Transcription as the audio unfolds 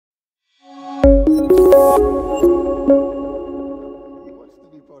He wants to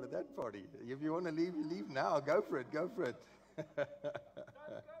be part of that party. If you want to leave, you leave now. Go for it. Go for it.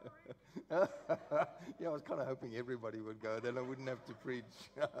 Yeah, I was kind of hoping everybody would go. Then I wouldn't have to preach.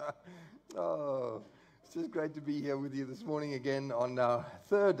 Oh, it's just great to be here with you this morning again on our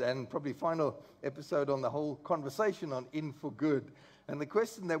third and probably final episode on the whole conversation on In for Good. And the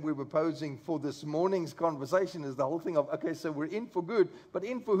question that we were posing for this morning's conversation is the whole thing of, okay, so we're in for good, but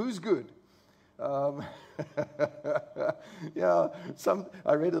in for who's good? Yeah,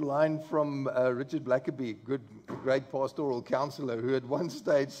 I read a line from Richard Blackaby, great pastoral counselor, who at one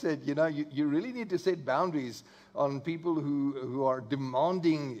stage said, you know, you really need to set boundaries on people who are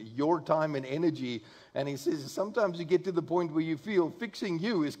demanding your time and energy. And he says, sometimes you get to the point where you feel fixing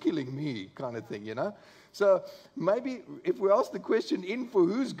you is killing me, kind of thing, you know. So maybe if we ask the question, in for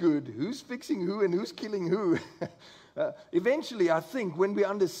who's good, who's fixing who and who's killing who, eventually I think when we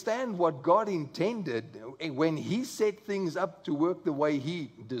understand what God intended, when He set things up to work the way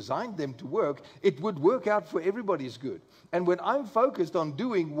He designed them to work, it would work out for everybody's good. And when I'm focused on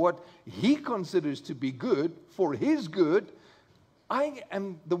doing what He considers to be good for His good, I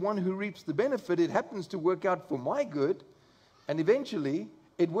am the one who reaps the benefit. It happens to work out for my good, and eventually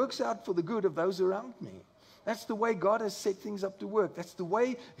it works out for the good of those around me. That's the way God has set things up to work. That's the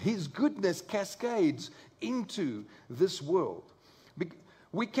way His goodness cascades into this world.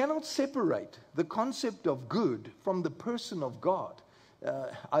 We cannot separate the concept of good from the person of God.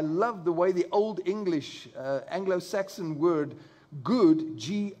 I love the way the Old English, Anglo-Saxon word good,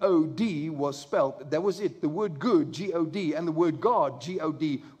 G-O-D, was spelt. That was it. The word good, G-O-D, and the word God,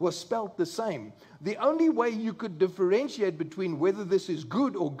 G-O-D, was spelt the same. The only way you could differentiate between whether this is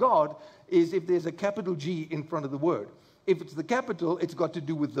good or God is if there's a capital G in front of the word. If it's the capital, it's got to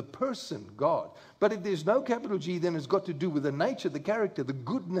do with the person, God. But if there's no capital G, then it's got to do with the nature, the character, the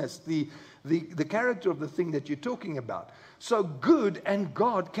goodness, the character of the thing that you're talking about. So good and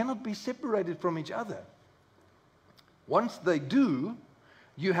God cannot be separated from each other. Once they do,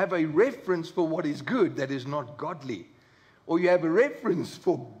 you have a reference for what is good that is not godly. Or you have a reference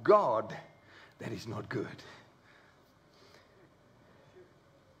for God that is not good.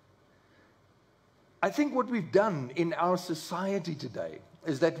 I think what we've done in our society today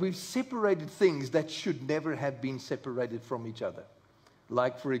is that we've separated things that should never have been separated from each other.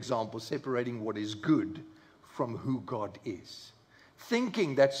 Like, for example, separating what is good from who God is.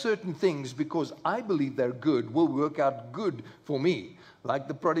 Thinking that certain things, because I believe they're good, will work out good for me. Like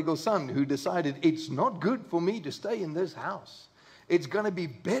the prodigal son who decided it's not good for me to stay in this house. It's going to be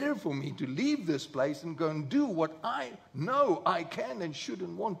better for me to leave this place and go and do what I know I can and should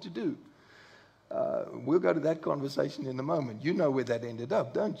and want to do. We'll go to that conversation in a moment. You know where that ended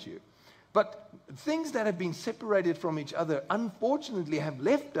up, don't you? But things that have been separated from each other, unfortunately, have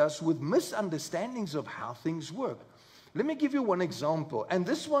left us with misunderstandings of how things work. Let me give you one example. And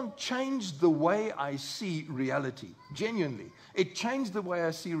this one changed the way I see reality. Genuinely. It changed the way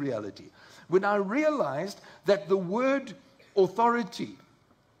I see reality. When I realized that the word authority,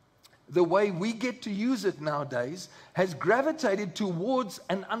 the way we get to use it nowadays, has gravitated towards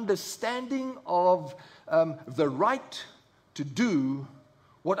an understanding of the right to do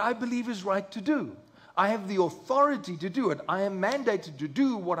what I believe is right to do. I have the authority to do it. I am mandated to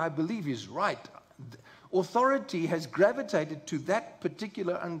do what I believe is right. Authority has gravitated to that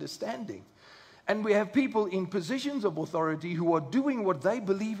particular understanding. And we have people in positions of authority who are doing what they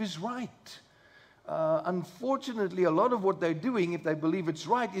believe is right. Unfortunately, a lot of what they're doing, if they believe it's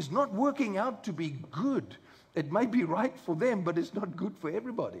right, is not working out to be good. It may be right for them, but it's not good for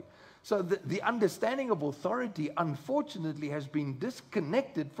everybody. So the understanding of authority, unfortunately, has been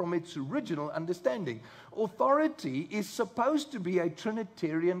disconnected from its original understanding. Authority is supposed to be a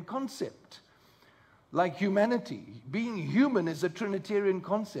Trinitarian concept. Like humanity. Being human is a Trinitarian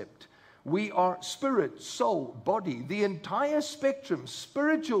concept. We are spirit, soul, body, the entire spectrum,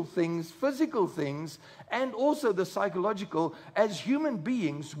 spiritual things, physical things, and also the psychological. As human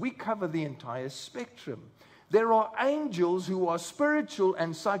beings, we cover the entire spectrum. There are angels who are spiritual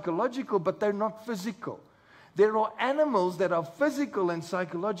and psychological, but they're not physical. There are animals that are physical and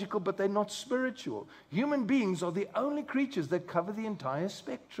psychological, but they're not spiritual. Human beings are the only creatures that cover the entire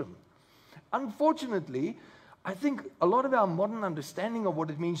spectrum. Unfortunately, I think a lot of our modern understanding of what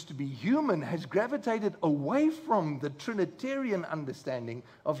it means to be human has gravitated away from the Trinitarian understanding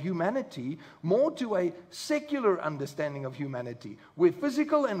of humanity, more to a secular understanding of humanity. We're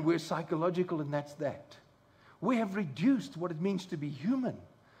physical and we're psychological, and that's that. We have reduced what it means to be human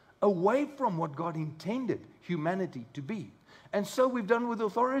away from what God intended humanity to be. And so we've done with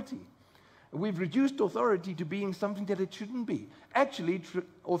authority. We've reduced authority to being something that it shouldn't be. Actually,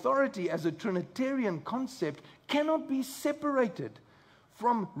 authority as a Trinitarian concept cannot be separated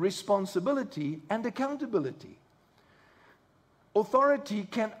from responsibility and accountability. Authority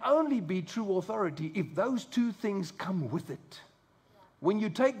can only be true authority if those two things come with it. When you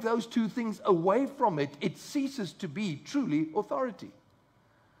take those two things away from it, it ceases to be truly authority.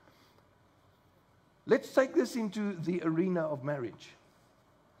 Let's take this into the arena of marriage.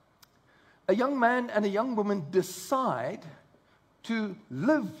 A young man and a young woman decide to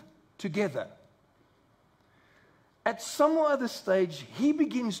live together. At some other stage, he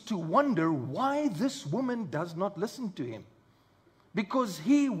begins to wonder why this woman does not listen to him. Because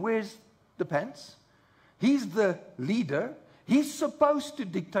he wears the pants, he's the leader, he's supposed to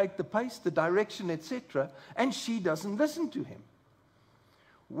dictate the pace, the direction, etc., and she doesn't listen to him.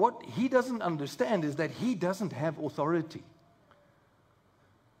 What he doesn't understand is that he doesn't have authority.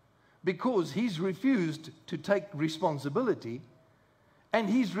 Because he's refused to take responsibility, and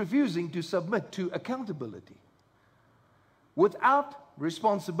he's refusing to submit to accountability. Without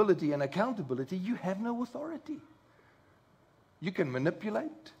responsibility and accountability, you have no authority. You can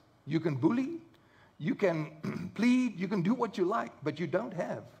manipulate, you can bully, you can plead, you can do what you like, but you don't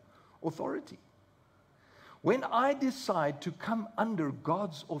have authority. When I decide to come under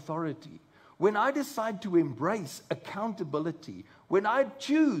God's authority, when I decide to embrace accountability, when I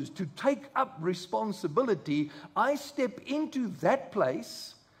choose to take up responsibility, I step into that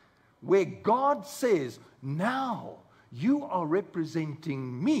place where God says, now you are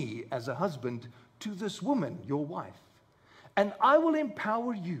representing me as a husband to this woman, your wife. And I will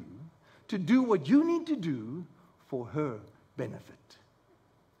empower you to do what you need to do for her benefit.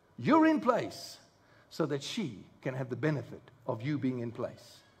 You're in place so that she can have the benefit of you being in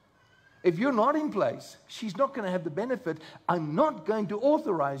place. If you're not in place, she's not going to have the benefit. I'm not going to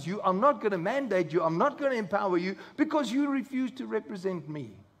authorize you. I'm not going to mandate you. I'm not going to empower you because you refuse to represent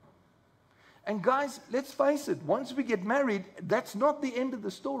me. And guys, let's face it, once we get married, that's not the end of the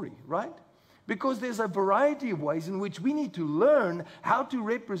story, right? Because there's a variety of ways in which we need to learn how to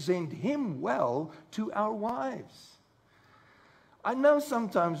represent him well to our wives. I know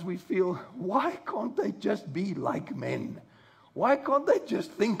sometimes we feel, why can't they just be like men? Why can't they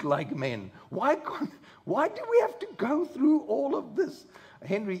just think like men? Why do we have to go through all of this?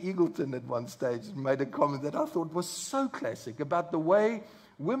 Henry Eagleton at one stage made a comment that I thought was so classic about the way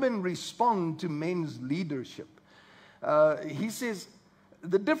women respond to men's leadership. He says,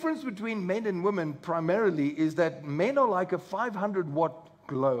 the difference between men and women primarily is that men are like a 500-watt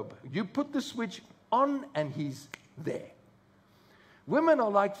globe. You put the switch on and he's there. Women are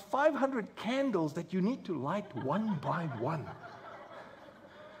like 500 candles that you need to light one by one.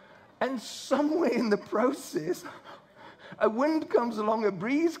 And somewhere in the process, a wind comes along, a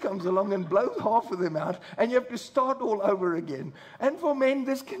breeze comes along and blows half of them out, and you have to start all over again. And for men,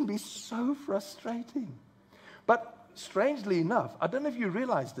 this can be so frustrating. But strangely enough, I don't know if you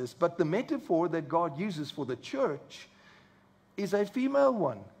realize this, but the metaphor that God uses for the church is a female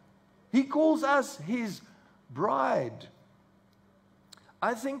one. He calls us his bride.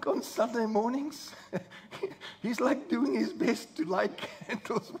 I think on Sunday mornings, he's like doing his best to light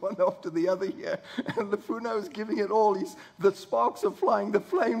candles one after the other here. And Lefuno is giving it all. The sparks are flying, the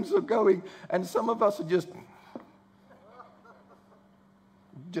flames are going, and some of us are just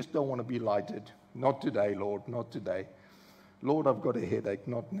don't want to be lighted. Not today, Lord, not today. Lord, I've got a headache,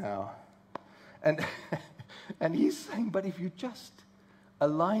 not now. And he's saying, but if you just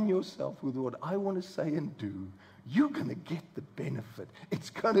align yourself with what I want to say and do, you're going to get the benefit. It's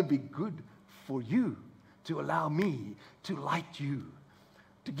going to be good for you to allow me to light you,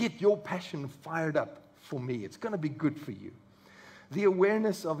 to get your passion fired up for me. It's going to be good for you. The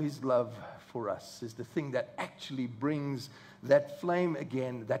awareness of his love for us is the thing that actually brings that flame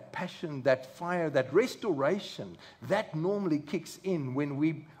again, that passion, that fire, that restoration, that normally kicks in when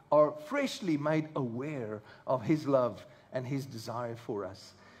we are freshly made aware of his love and his desire for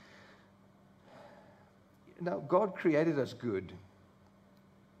us. Now, God created us good.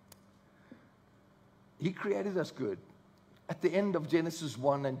 He created us good. At the end of Genesis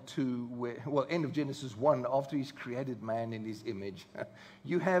 1 and 2, end of Genesis 1, after he's created man in his image,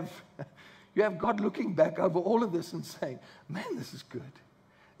 you have God looking back over all of this and saying, man, this is good.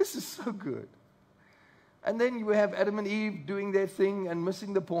 This is so good. And then you have Adam and Eve doing their thing and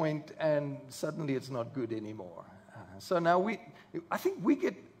missing the point, and suddenly it's not good anymore. So now I think we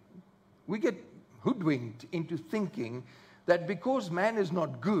get hoodwinked into thinking that because man is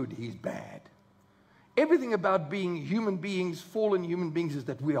not good, he's bad. Everything about being human beings, fallen human beings, is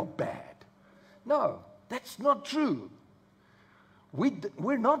that we are bad. No, that's not true.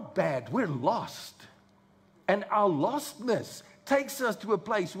 we're not bad, we're lost. And our lostness takes us to a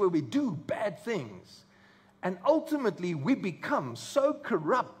place where we do bad things. And ultimately, we become so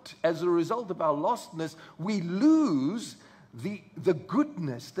corrupt as a result of our lostness, we lose the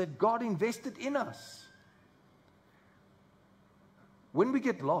goodness that God invested in us. When we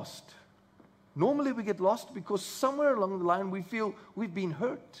get lost, normally we get lost because somewhere along the line we feel we've been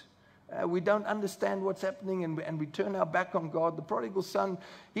hurt. We don't understand what's happening, and we turn our back on God. The prodigal son,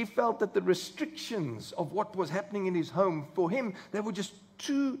 he felt that the restrictions of what was happening in his home, for him, they were just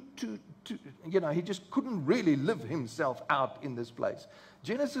too, he just couldn't really live himself out in this place.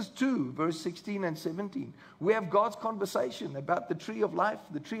 Genesis 2, verse 16 and 17, we have God's conversation about the tree of life,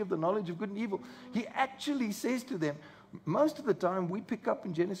 the tree of the knowledge of good and evil. He actually says to them, most of the time we pick up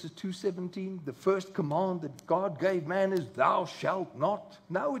in Genesis 2:17, the first command that God gave man is, thou shalt not.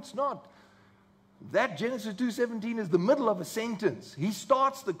 No, it's not. That Genesis 2:17 is the middle of a sentence. He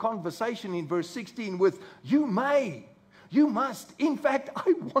starts the conversation in verse 16 with, you may, you must. In fact,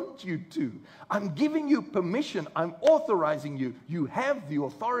 I want you to. I'm giving you permission. I'm authorizing you. You have the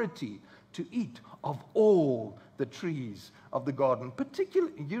authority to eat of all the trees of the garden.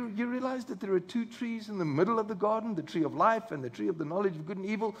 Particularly, you realize that there are two trees in the middle of the garden, the tree of life and the tree of the knowledge of good and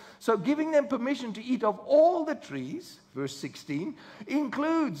evil. So giving them permission to eat of all the trees, verse 16,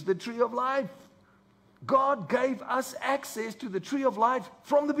 includes the tree of life. God gave us access to the tree of life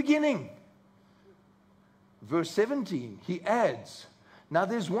from the beginning. Verse 17, he adds, now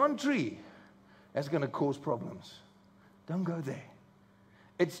there's one tree that's going to cause problems. Don't go there.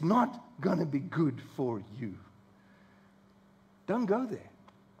 It's not going to be good for you. Don't go there.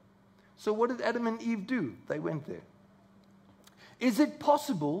 So what did Adam and Eve do? They went there. Is it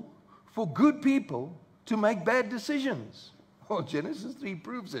possible for good people to make bad decisions? Oh, Genesis 3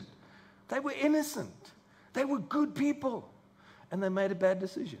 proves it. They were innocent. They were good people. And they made a bad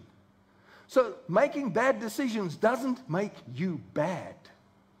decision. So making bad decisions doesn't make you bad.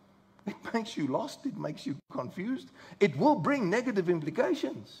 It makes you lost. It makes you confused. It will bring negative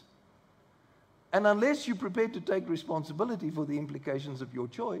implications. And unless you're prepared to take responsibility for the implications of your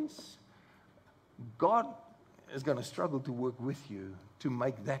choice, God is going to struggle to work with you to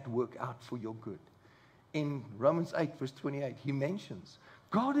make that work out for your good. In Romans 8, verse 28, he mentions,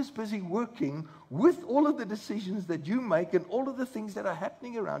 God is busy working with all of the decisions that you make and all of the things that are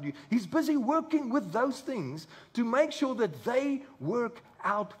happening around you. He's busy working with those things to make sure that they work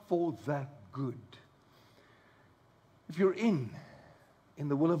out for the good. If you're in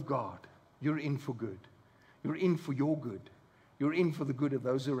the will of God, you're in for good. You're in for your good. You're in for the good of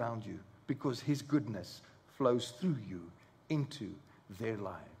those around you because his goodness flows through you into their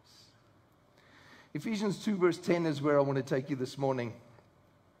lives. Ephesians 2 verse 10 is where I want to take you this morning.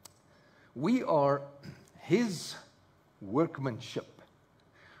 We are his workmanship.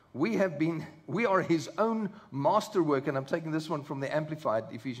 We are his own masterwork, and I'm taking this one from the Amplified,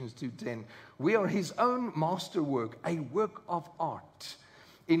 Ephesians 2:10. We are his own masterwork, a work of art.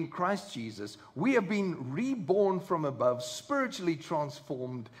 In Christ Jesus, we have been reborn from above, spiritually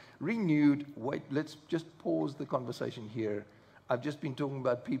transformed, renewed. Wait, let's just pause the conversation here. I've just been talking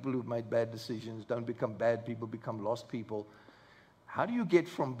about people who've made bad decisions. Don't become bad people, become lost people. How do you get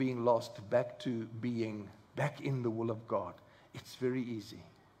from being lost back to being back in the will of God? It's very easy.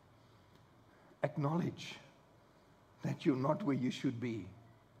 Acknowledge that you're not where you should be.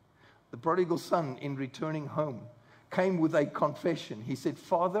 The prodigal son, in returning home, came with a confession. He said,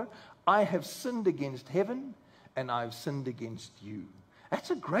 Father, I have sinned against heaven and I've sinned against you.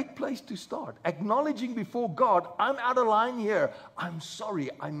 That's a great place to start. Acknowledging before God, I'm out of line here. I'm sorry,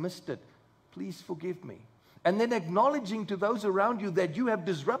 I missed it. Please forgive me. And then acknowledging to those around you that you have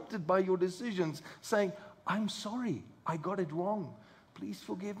disrupted by your decisions, saying, I'm sorry, I got it wrong. Please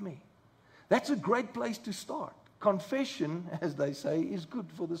forgive me. That's a great place to start. Confession, as they say, is good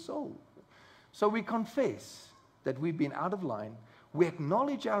for the soul. So we confess that we've been out of line. We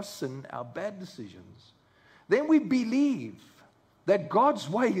acknowledge our sin, our bad decisions. Then we believe that God's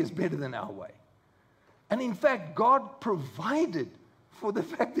way is better than our way. And in fact, God provided for the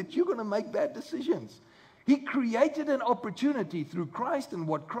fact that you're going to make bad decisions. He created an opportunity through Christ and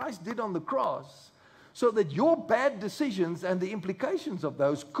what Christ did on the cross so that your bad decisions and the implications of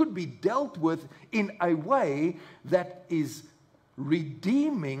those could be dealt with in a way that is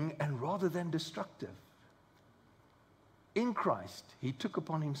redeeming and rather than destructive. In Christ, he took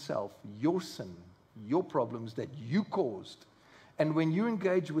upon himself your sin, your problems that you caused. And when you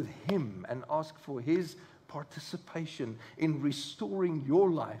engage with him and ask for his participation in restoring your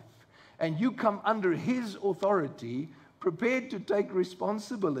life, and you come under his authority, prepared to take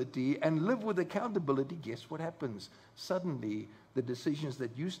responsibility and live with accountability, guess what happens? Suddenly, the decisions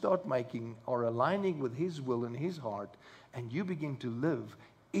that you start making are aligning with His will and His heart, and you begin to live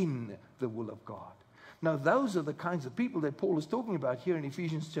in the will of God. Now, those are the kinds of people that Paul is talking about here in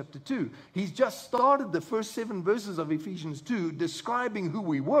Ephesians chapter 2. He's just started the first 7 verses of Ephesians 2 describing who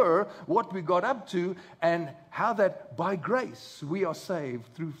we were, what we got up to, and how that by grace we are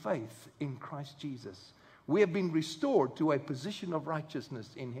saved through faith in Christ Jesus. We have been restored to a position of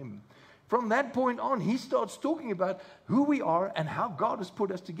righteousness in Him. From that point on, he starts talking about who we are and how God has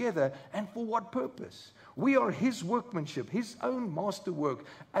put us together and for what purpose. We are His workmanship, His own masterwork,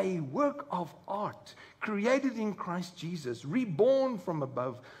 a work of art, created in Christ Jesus, reborn from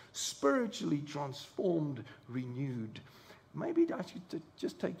above, spiritually transformed, renewed. Maybe I should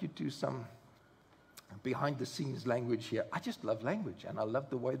just take you to some behind-the-scenes language here. I just love language, and I love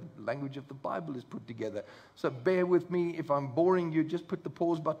the way the language of the Bible is put together. So bear with me. If I'm boring you, just put the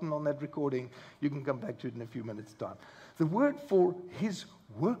pause button on that recording. You can come back to it in a few minutes' time. The word for His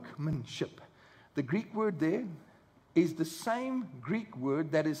workmanship, the Greek word there, is the same Greek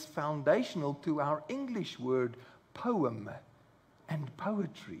word that is foundational to our English word poem and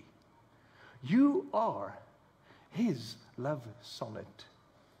poetry. You are His love sonnet.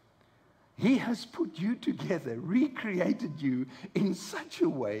 He has put you together, recreated you in such a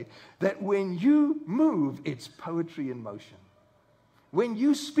way that when you move, it's poetry in motion. When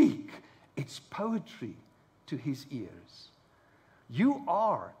you speak, it's poetry to His ears. You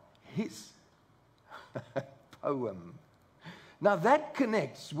are His poem. Now that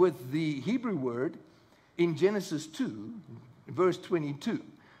connects with the Hebrew word in Genesis 2, verse 22.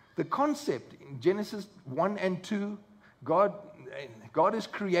 The concept in Genesis 1 and 2, God is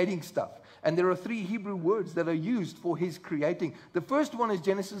creating stuff. And there are 3 Hebrew words that are used for His creating. The first one is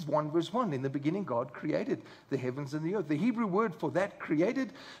Genesis 1, verse 1. In the beginning, God created the heavens and the earth. The Hebrew word for that,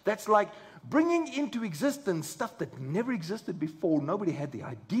 created, that's like bringing into existence stuff that never existed before. Nobody had the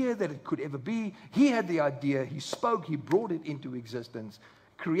idea that it could ever be. He had the idea. He spoke. He brought it into existence.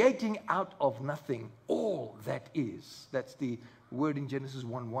 Creating out of nothing all that is. That's the word in Genesis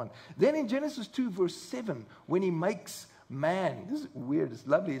 1:1. Then in Genesis 2, verse 7, when He makes man, this is weird, it's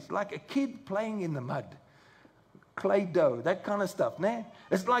lovely. It's like a kid playing in the mud, clay dough, that kind of stuff. Nah?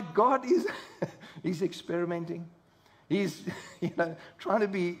 It's like God is, He's experimenting. He's, trying to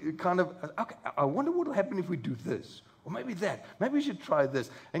be kind of, okay, I wonder what will happen if we do this, or maybe that. Maybe we should try this.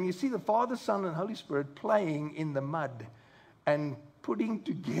 And you see the Father, Son, and Holy Spirit playing in the mud and putting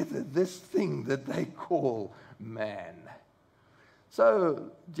together this thing that they call man.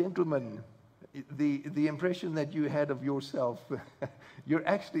 So, gentlemen, the impression that you had of yourself, you're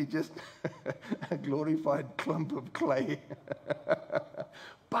actually just a glorified clump of clay.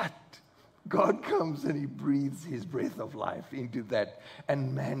 But God comes and He breathes His breath of life into that,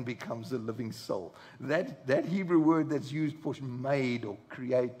 and man becomes a living soul. That Hebrew word that's used for made or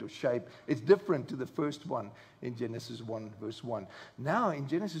create or shape, it's different to the first one in Genesis 1, verse 1. Now, in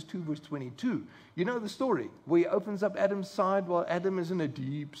Genesis 2, verse 22, you know the story where He opens up Adam's side while Adam is in a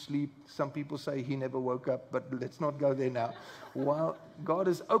deep sleep. Some people say he never woke up, but let's not go there now. While God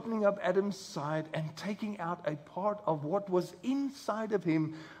is opening up Adam's side and taking out a part of what was inside of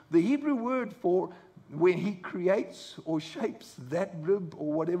him, the Hebrew word for when He creates or shapes that rib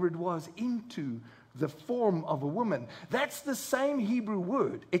or whatever it was into the form of a woman, that's the same Hebrew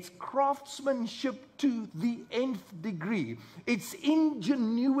word. It's craftsmanship to the nth degree. It's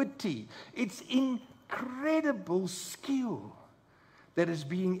ingenuity. It's incredible skill that is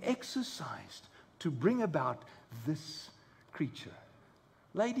being exercised to bring about this creature.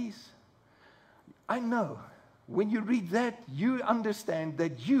 Ladies, I know when you read that, you understand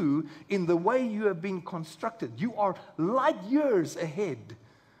that you, in the way you have been constructed, you are light years ahead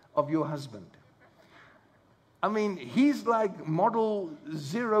of your husband. I mean, he's like model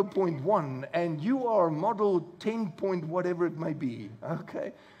 0.1 and you are model 10 point whatever it may be,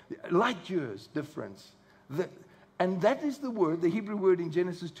 okay? Light years difference. And that is the word, the Hebrew word in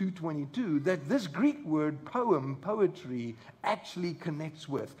Genesis 2:22, that this Greek word poem, poetry, actually connects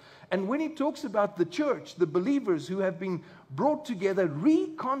with. And when he talks about the church, the believers who have been brought together,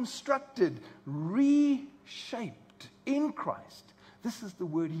 reconstructed, reshaped in Christ, this is the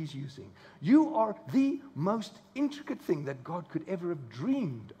word he's using. You are the most intricate thing that God could ever have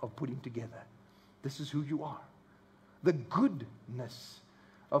dreamed of putting together. This is who you are. The goodness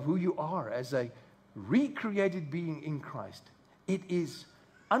of who you are as a recreated being in Christ. It is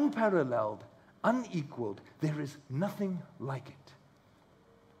unparalleled, unequaled. There is nothing like it.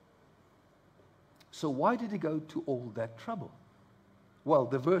 So why did he go to all that trouble? Well,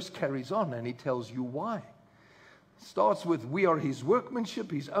 the verse carries on and he tells you why. Starts with, we are his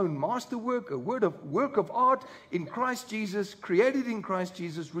workmanship, his own masterwork, a work of art in Christ Jesus, created in Christ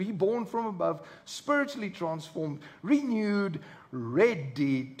Jesus, reborn from above, spiritually transformed, renewed,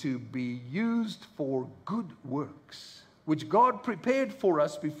 ready to be used for good works, which God prepared for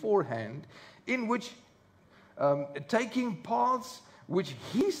us beforehand, in which taking paths which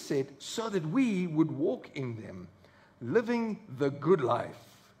he set so that we would walk in them, living the good life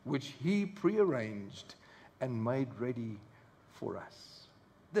which he prearranged and made ready for us.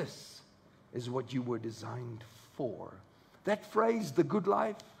 This is what you were designed for. That phrase, the good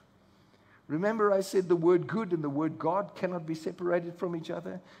life, remember I said the word good and the word God cannot be separated from each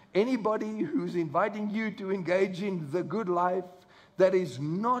other? Anybody who's inviting you to engage in the good life that is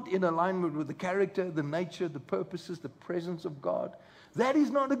not in alignment with the character, the nature, the purposes, the presence of God, that is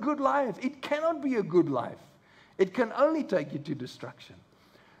not a good life. It cannot be a good life. It can only take you to destruction.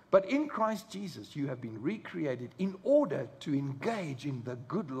 But in Christ Jesus, you have been recreated in order to engage in the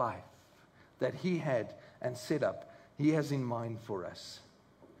good life that he had and set up. He has in mind for us.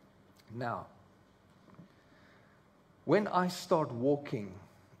 Now, when I start walking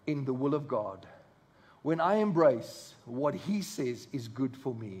in the will of God, when I embrace what he says is good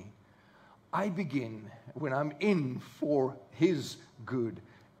for me, I begin, when I'm in for his good,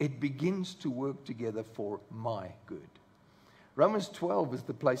 it begins to work together for my good. Romans 12 is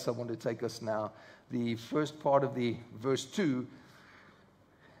the place I want to take us now. The first part of the verse 2,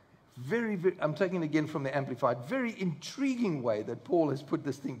 I'm taking it again from the Amplified, very intriguing way that Paul has put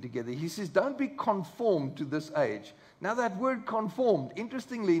this thing together. He says, don't be conformed to this age. Now that word conformed,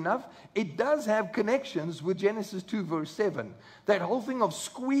 interestingly enough, it does have connections with Genesis 2 verse 7. That whole thing of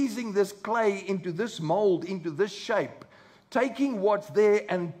squeezing this clay into this mold, into this shape, taking what's there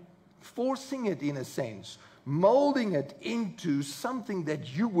and forcing it in a sense, molding it into something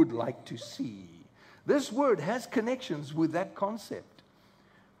that you would like to see. This word has connections with that concept.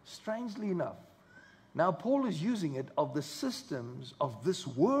 Strangely enough, now Paul is using it of the systems of this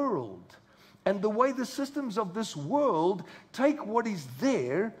world. And the way the systems of this world take what is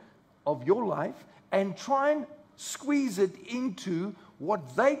there of your life and try and squeeze it into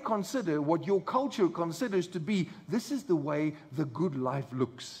what they consider, what your culture considers to be, this is the way the good life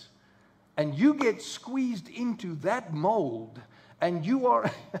looks. And you get squeezed into that mold, and you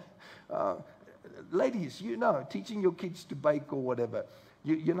are, ladies, you know, teaching your kids to bake or whatever.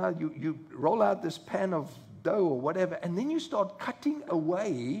 You roll out this pan of dough or whatever, and then you start cutting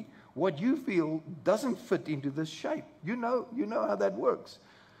away what you feel doesn't fit into this shape. You know how that works.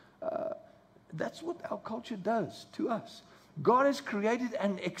 That's what our culture does to us. God has created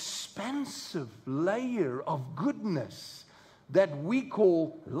an expansive layer of goodness that we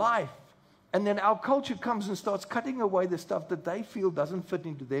call life. And then our culture comes and starts cutting away the stuff that they feel doesn't fit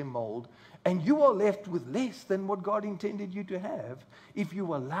into their mold. And you are left with less than what God intended you to have if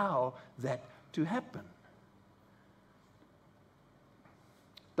you allow that to happen.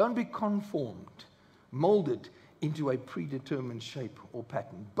 Don't be conformed, molded into a predetermined shape or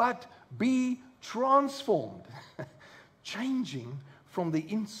pattern, but be transformed, changing from the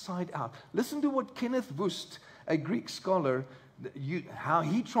inside out. Listen to what Kenneth Wust, a Greek scholar, how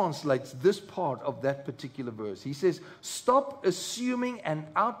he translates this part of that particular verse. He says, stop assuming an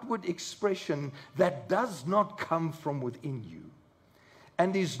outward expression that does not come from within you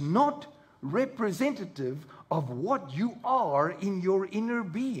and is not representative of what you are in your inner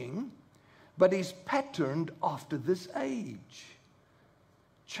being, but is patterned after this age.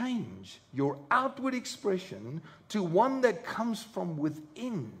 Change your outward expression to one that comes from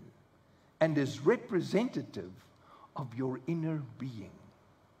within and is representative of your inner being.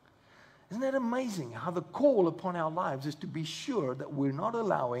 Isn't that amazing how the call upon our lives is to be sure that we're not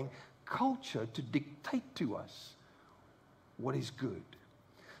allowing culture to dictate to us what is good?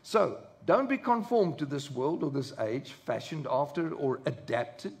 So, don't be conformed to this world or this age, fashioned after or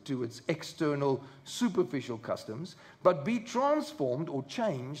adapted to its external, superficial customs, but be transformed or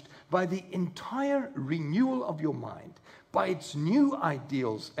changed by the entire renewal of your mind, by its new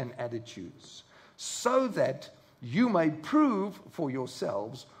ideals and attitudes, so that you may prove for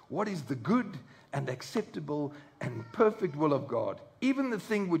yourselves what is the good and acceptable and perfect will of God, even the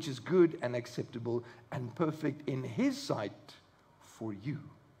thing which is good and acceptable and perfect in His sight for you.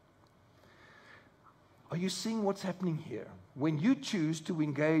 Are you seeing what's happening here? When you choose to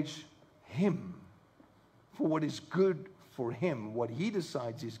engage Him for what is good for Him, what He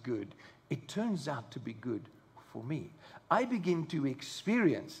decides is good, it turns out to be good for me. I begin to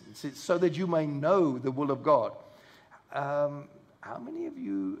experience, so that you may know the will of God. How many of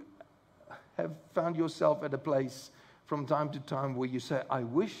you have found yourself at a place from time to time where you say, I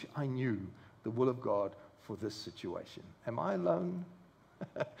wish I knew the will of God for this situation. Am I alone?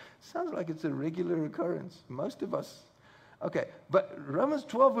 Sounds like it's a regular occurrence. Most of us. Okay, but Romans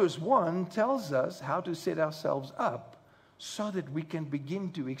 12 verse 1 tells us how to set ourselves up so that we can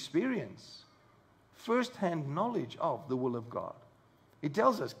begin to experience first-hand knowledge of the will of God. It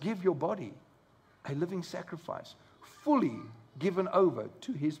tells us, give your body a living sacrifice, fully given over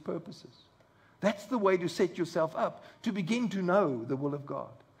to His purposes. That's the way to set yourself up, to begin to know the will of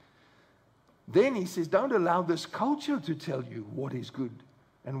God. Then he says, don't allow this culture to tell you what is good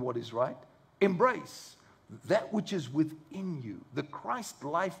and what is right. Embrace that which is within you, the Christ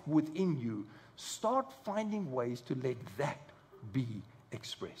life within you. Start finding ways to let that be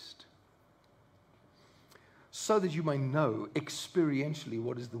expressed, so that you may know experientially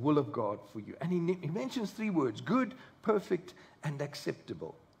what is the will of God for you. And he mentions 3 words: good, perfect, and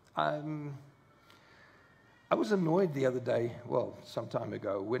acceptable. I was annoyed the other day, well, some time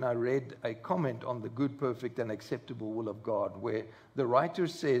ago, when I read a comment on the good, perfect, and acceptable will of God, where the writer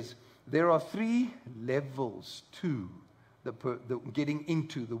says there are 3 levels to the getting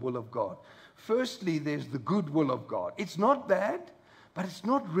into the will of God. Firstly, there's the good will of God. It's not bad, but it's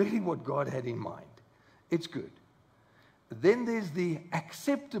not really what God had in mind. It's good. Then there's the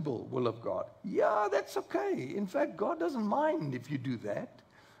acceptable will of God. Yeah, that's okay. In fact, God doesn't mind if you do that.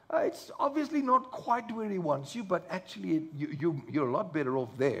 It's obviously not quite where He wants you, but actually you're a lot better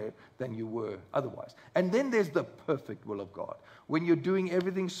off there than you were otherwise. And then there's the perfect will of God. When you're doing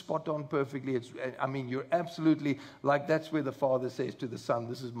everything spot on perfectly, you're absolutely, like that's where the Father says to the Son,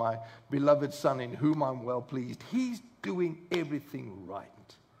 this is my beloved Son in whom I'm well pleased. He's doing everything right.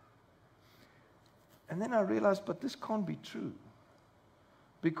 And then I realized, but this can't be true.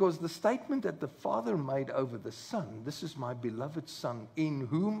 Because the statement that the Father made over the Son, this is my beloved Son in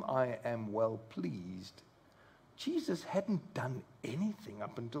whom I am well pleased, Jesus hadn't done anything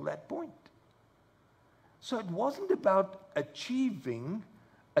up until that point. So it wasn't about achieving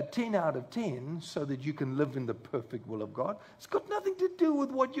a 10 out of 10 so that you can live in the perfect will of God. It's got nothing to do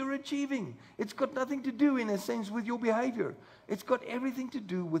with what you're achieving. It's got nothing to do, in a sense, with your behavior. It's got everything to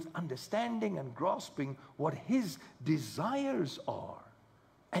do with understanding and grasping what His desires are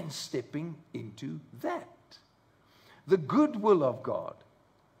and stepping into that. The good will of God.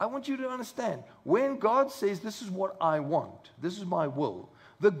 I want you to understand, when God says, this is what I want, this is my will,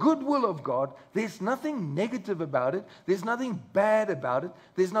 the good will of God, there's nothing negative about it. There's nothing bad about it.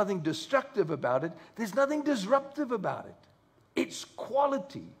 There's nothing destructive about it. There's nothing disruptive about it. It's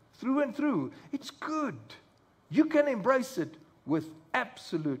quality through and through. It's good. You can embrace it with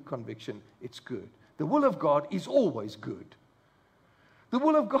absolute conviction. It's good. The will of God is always good. The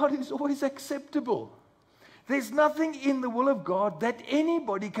will of God is always acceptable. There's nothing in the will of God that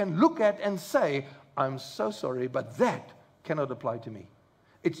anybody can look at and say, I'm so sorry, but that cannot apply to me.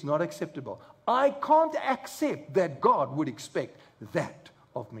 It's not acceptable. I can't accept that God would expect that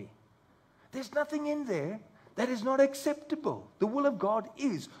of me. There's nothing in there that is not acceptable. The will of God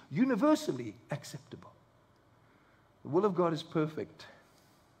is universally acceptable. The will of God is perfect.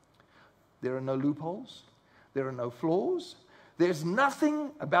 There are no loopholes. There are no flaws. There's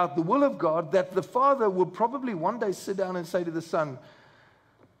nothing about the will of God that the Father will probably one day sit down and say to the Son,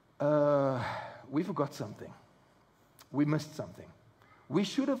 we forgot something. We missed something. We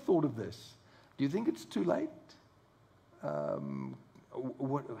should have thought of this. Do you think it's too late? How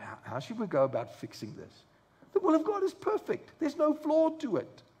should we go about fixing this? The will of God is perfect. There's no flaw to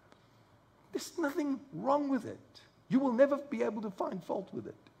it. There's nothing wrong with it. You will never be able to find fault with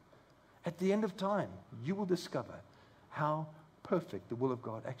it. At the end of time, you will discover how perfect the will of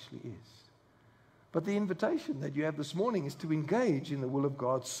God actually is. But the invitation that you have this morning is to engage in the will of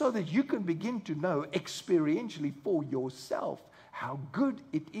God so that you can begin to know experientially for yourself how good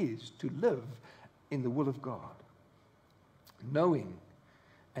it is to live in the will of God, knowing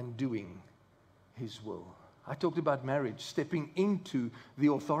and doing His will. I talked about marriage, stepping into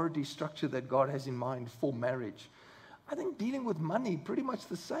the authority structure that God has in mind for marriage. I think dealing with money, pretty much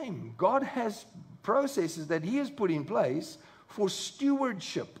the same. God has processes that He has put in place for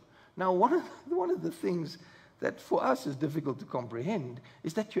stewardship. Now, one of the things that for us is difficult to comprehend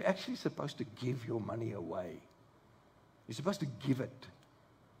is that you're actually supposed to give your money away. You're supposed to give it.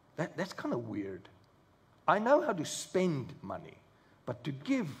 That's kind of weird. I know how to spend money, but to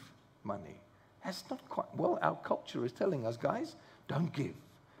give money, that's not quite, well, our culture is telling us, guys, don't give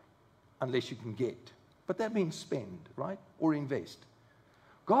unless you can get. But that means spend, right? Or invest.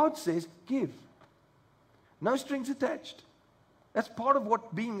 God says, give. No strings attached. That's part of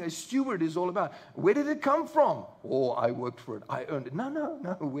what being a steward is all about. Where did it come from? Oh, I worked for it. I earned it. No.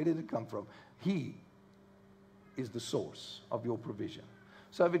 Where did it come from? He is the source of your provision.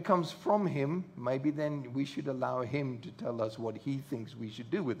 So if it comes from him, maybe then we should allow him to tell us what he thinks we should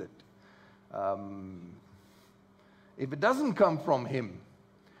do with it. If it doesn't come from him,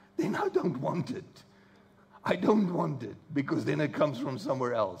 then I don't want it. I don't want it, because then it comes from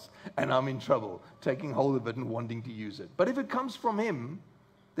somewhere else, and I'm in trouble taking hold of it and wanting to use it. But if it comes from him,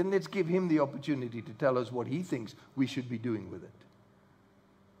 then let's give him the opportunity to tell us what he thinks we should be doing with it.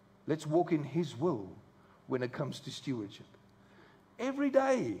 Let's walk in his will when it comes to stewardship. Every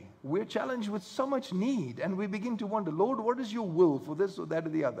day, we're challenged with so much need, and we begin to wonder, Lord, what is your will for this or that or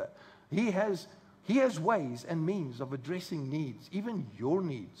the other? He has ways and means of addressing needs, even your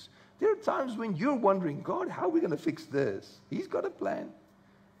needs. There are times when you're wondering, God, how are we going to fix this? He's got a plan.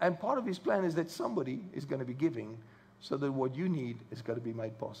 And part of his plan is that somebody is going to be giving so that what you need is going to be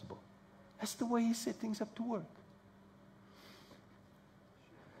made possible. That's the way he set things up to work.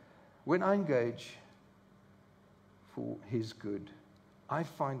 When I engage for his good, I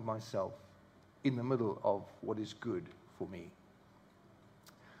find myself in the middle of what is good for me.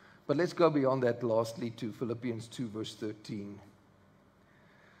 But let's go beyond that lastly to Philippians 2 verse 13.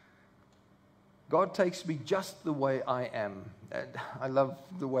 God takes me just the way I am. And I love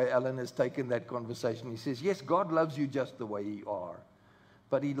the way Alan has taken that conversation. He says, yes, God loves you just the way you are,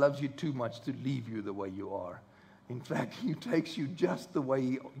 but he loves you too much to leave you the way you are. In fact, he takes you just the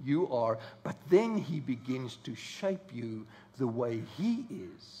way you are, but then he begins to shape you the way he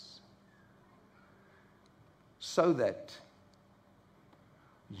is, so that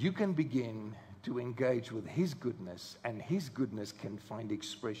you can begin to engage with his goodness, and his goodness can find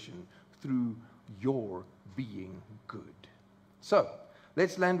expression through your being good. So,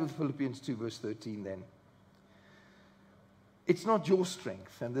 let's land with Philippians 2 verse 13 then. It's not your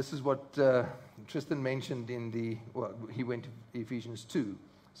strength, and this is what Tristan mentioned he went to Ephesians 2,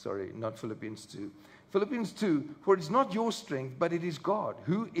 sorry, not Philippians 2. Philippians 2, for it's not your strength, but it is God,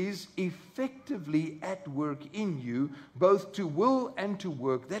 who is effectively at work in you, both to will and to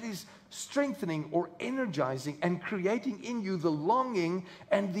work, that is strengthening or energizing and creating in you the longing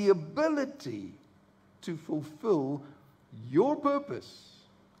and the ability to fulfill your purpose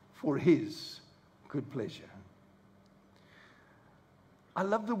for his good pleasure. I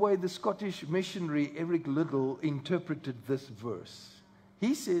love the way the Scottish missionary Eric Liddell interpreted this verse.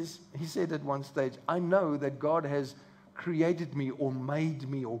 He said at one stage, I know that God has created me or made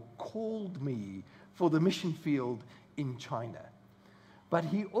me or called me for the mission field in China. But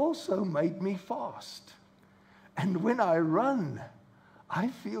he also made me fast. And when I run, I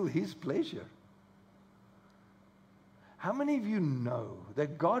feel his pleasure. How many of you know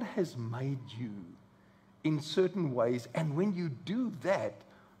that God has made you in certain ways, and when you do that,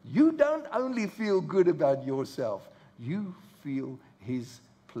 you don't only feel good about yourself, you feel his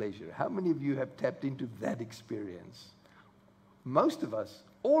pleasure? How many of you have tapped into that experience? Most of us,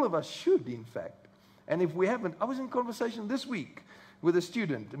 all of us should, in fact. And if we haven't, I was in conversation this week with a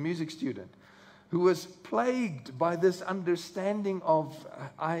student, a music student, who was plagued by this understanding of,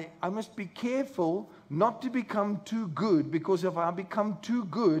 I must be careful not to become too good, because if I become too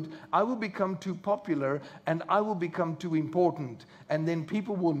good, I will become too popular and I will become too important. And then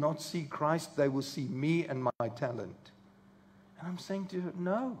people will not see Christ, they will see me and my talent. And I'm saying to her,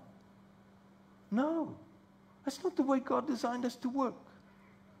 no, that's not the way God designed us to work.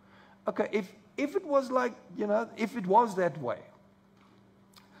 Okay, if it was like, if it was that way,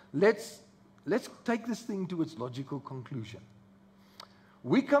 let's take this thing to its logical conclusion.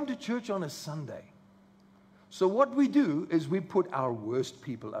 We come to church on a Sunday. So what we do is we put our worst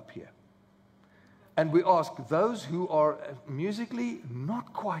people up here. And we ask those who are musically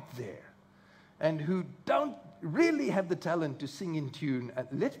not quite there and who don't really have the talent to sing in tune,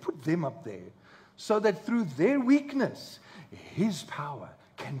 let's put them up there so that through their weakness, his power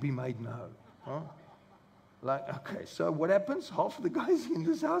can be made known. Huh? Like, okay, so what happens? Half of the guys in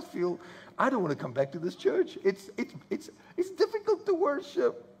this house feel, I don't want to come back to this church. It's difficult to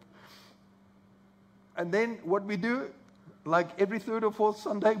worship. And then what we do, like every third or fourth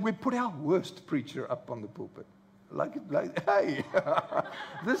Sunday, we put our worst preacher up on the pulpit. Like hey,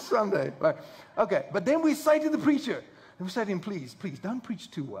 this Sunday. Like, okay, but then we say to the preacher, and we say to him, please, don't preach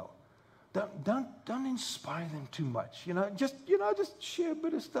too well. Don't inspire them too much. Just share a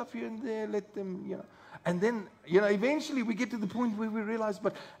bit of stuff here and there. Let them, And then, eventually we get to the point where we realize,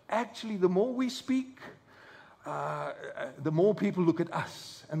 but actually the more we speak, the more people look at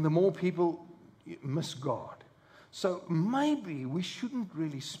us, and the more people miss God. So maybe we shouldn't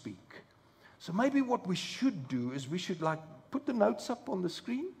really speak. So maybe what we should do is we should put the notes up on the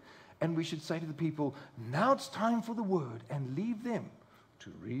screen, and we should say to the people, now it's time for the word, and leave them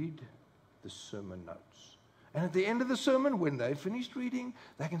to read the sermon notes. And at the end of the sermon, when they finished reading,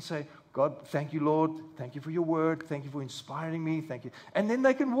 they can say, God, thank you, Lord. Thank you for your word. Thank you for inspiring me. Thank you. And then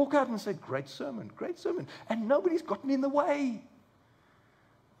they can walk out and say, great sermon, great sermon. And nobody's gotten in the way.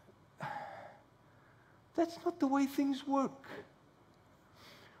 That's not the way things work.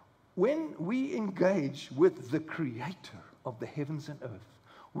 When we engage with the creator of the heavens and earth,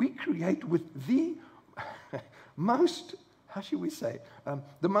 we create with the most, how should we say,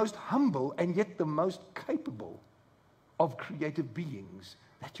 the most humble and yet the most capable of creative beings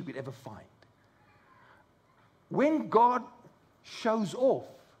that you could ever find. When God shows off,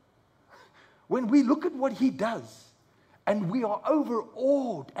 when we look at what he does, and we are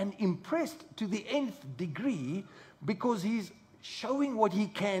overawed and impressed to the nth degree because he's showing what he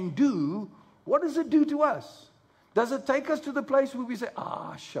can do, what does it do to us? Does it take us to the place where we say,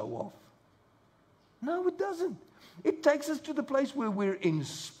 show off? No, it doesn't. It takes us to the place where we're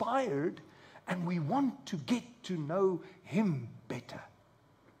inspired and we want to get to know him better.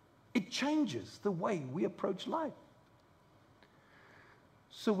 It changes the way we approach life.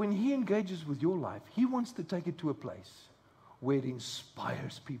 So when he engages with your life, he wants to take it to a place where it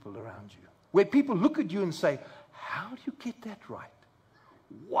inspires people around you, where people look at you and say, how do you get that right?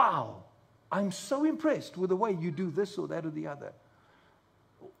 Wow, I'm so impressed with the way you do this or that or the other.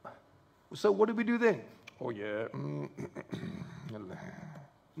 So what do we do then? Oh, yeah.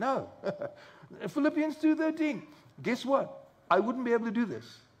 No. Philippians 2:13. Guess what? I wouldn't be able to do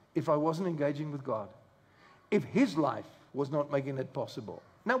this if I wasn't engaging with God, if his life was not making it possible.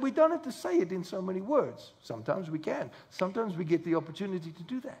 Now, we don't have to say it in so many words. Sometimes we can. Sometimes we get the opportunity to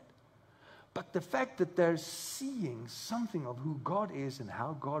do that. But the fact that they're seeing something of who God is and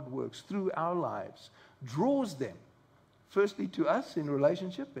how God works through our lives draws them, firstly, to us in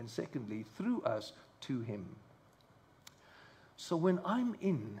relationship, and secondly, through us to him. So when I'm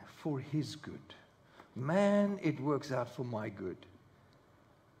in for his good, man, it works out for my good.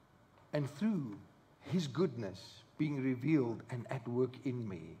 And through his goodness being revealed and at work in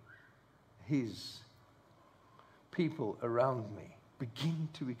me, his people around me begin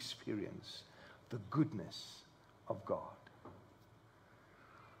to experience the goodness of God.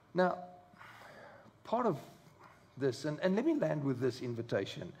 Now, part of this, and let me land with this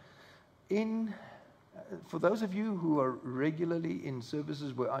invitation. For those of you who are regularly in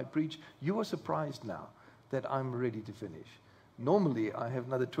services where I preach, you are surprised now that I'm ready to finish. Normally, I have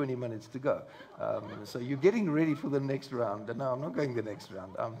another 20 minutes to go. So you're getting ready for the next round. And no, I'm not going the next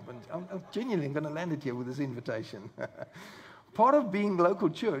round. I'm genuinely going to land it here with this invitation. Part of being local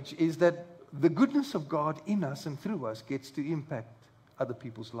church is that the goodness of God in us and through us gets to impact other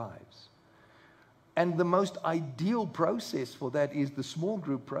people's lives. And the most ideal process for that is the small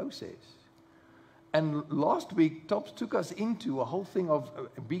group process. And last week, Tops took us into a whole thing of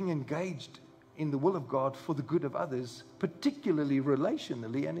being engaged in the will of God for the good of others, particularly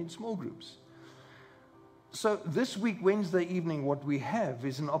relationally and in small groups. So this week, Wednesday evening, what we have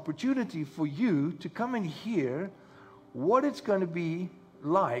is an opportunity for you to come and hear what it's going to be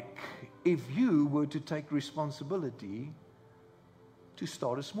like if you were to take responsibility to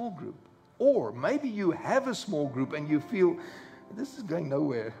start a small group. Or maybe you have a small group and you feel, this is going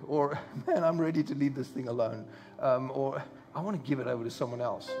nowhere, or man, I'm ready to leave this thing alone, or I want to give it over to someone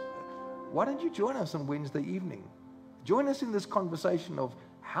else. Why don't you join us on Wednesday evening? Join us in this conversation of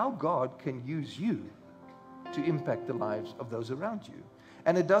how God can use you to impact the lives of those around you.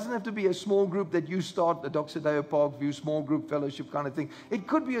 And it doesn't have to be a small group that you start, the Doxodeo Parkview small group fellowship kind of thing. It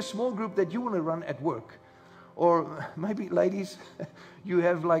could be a small group that you want to run at work. Or maybe, ladies, you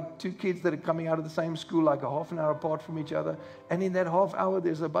have like two kids that are coming out of the same school, like a half an hour apart from each other. And in that half hour,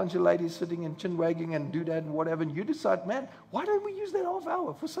 there's a bunch of ladies sitting and chin wagging and doodad and whatever. And you decide, man, why don't we use that half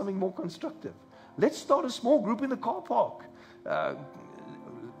hour for something more constructive? Let's start a small group in the car park.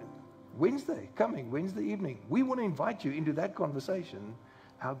 Wednesday evening. We want to invite you into that conversation,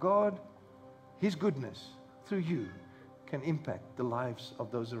 how God, his goodness, through you, can impact the lives of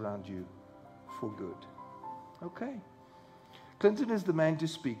those around you for good. Okay. Clinton is the man to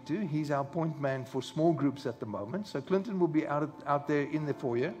speak to. He's our point man for small groups at the moment. So Clinton will be out there in the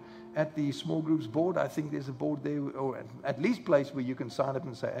foyer at the small groups board. I think there's a board there, or at least place where you can sign up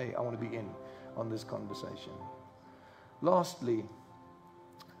and say, hey, I want to be in on this conversation. Lastly,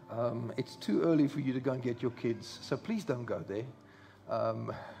 it's too early for you to go and get your kids, so please don't go there.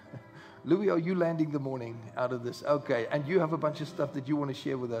 Louis, are you landing the morning out of this? Okay, and you have a bunch of stuff that you want to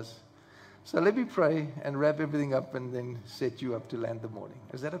share with us. So let me pray and wrap everything up and then set you up to land the morning.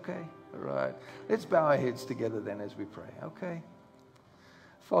 Is that okay? All right. Let's bow our heads together then as we pray. Okay.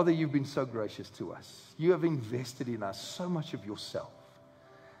 Father, you've been so gracious to us. You have invested in us so much of yourself,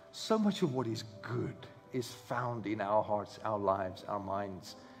 so much of what is good is found in our hearts, our lives, our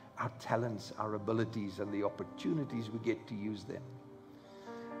minds, our talents, our abilities, and the opportunities we get to use them.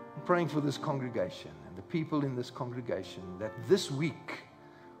 I'm praying for this congregation and the people in this congregation, that this week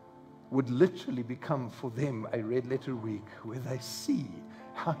would literally become for them a red letter week where they see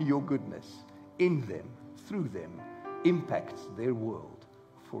how your goodness in them, through them, impacts their world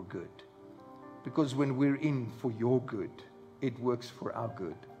for good. Because when we're in for your good, it works for our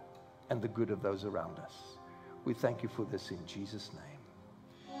good and the good of those around us. We thank you for this in Jesus'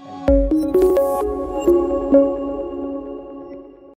 name. Amen.